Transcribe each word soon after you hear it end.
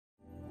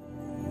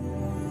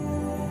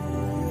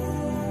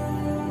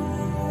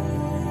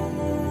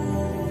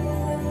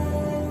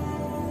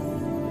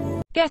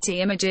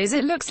Getty Images.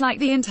 It looks like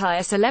the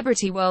entire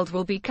celebrity world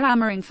will be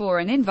clamoring for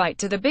an invite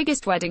to the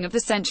biggest wedding of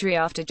the century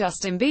after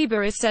Justin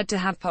Bieber is said to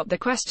have popped the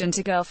question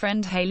to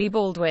girlfriend Hailey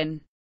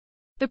Baldwin.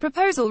 The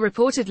proposal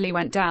reportedly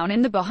went down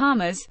in the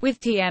Bahamas, with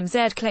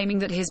TMZ claiming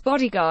that his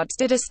bodyguards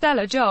did a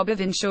stellar job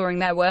of ensuring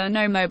there were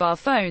no mobile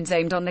phones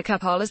aimed on the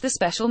couple as the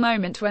special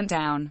moment went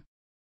down.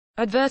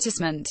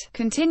 Advertisement.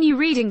 Continue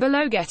reading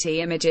below. Getty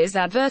Images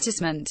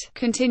advertisement.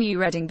 Continue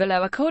reading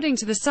below. According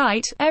to the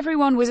site,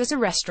 everyone was at a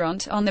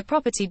restaurant on the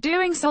property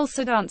doing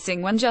salsa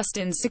dancing when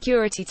Justin's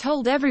security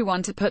told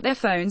everyone to put their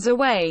phones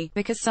away,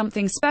 because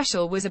something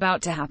special was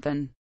about to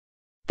happen.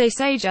 They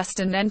say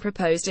Justin then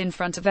proposed in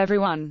front of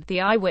everyone.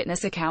 The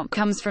eyewitness account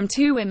comes from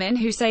two women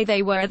who say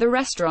they were at the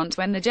restaurant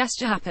when the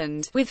gesture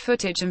happened, with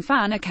footage and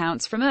fan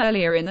accounts from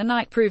earlier in the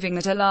night proving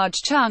that a large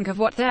chunk of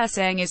what they're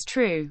saying is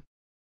true.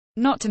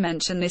 Not to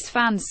mention this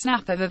fan's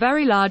snap of a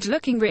very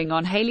large-looking ring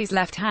on Hailey's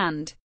left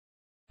hand.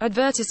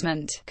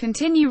 Advertisement.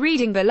 Continue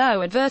reading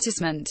below.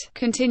 Advertisement.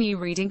 Continue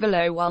reading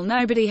below. While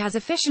nobody has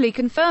officially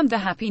confirmed the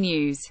happy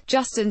news,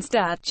 Justin's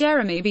dad,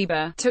 Jeremy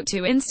Bieber, took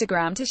to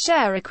Instagram to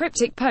share a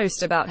cryptic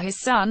post about his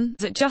son.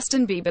 That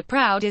Justin Bieber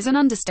proud is an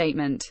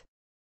understatement.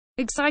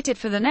 Excited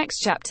for the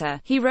next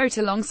chapter, he wrote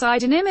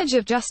alongside an image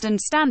of Justin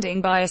standing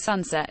by a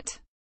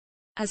sunset.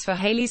 As for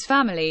Hailey's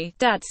family,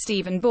 Dad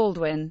Stephen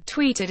Baldwin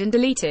tweeted and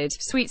deleted,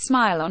 "Sweet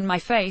smile on my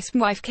face,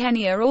 wife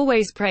Kenya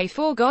always pray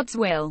for God's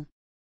will.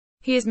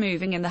 He is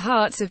moving in the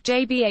hearts of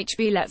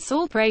JBHB. Let's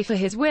all pray for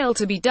his will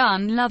to be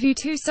done. Love you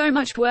two so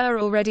much.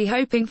 We're already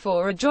hoping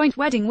for a joint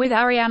wedding with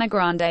Ariana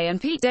Grande and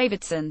Pete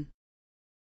Davidson."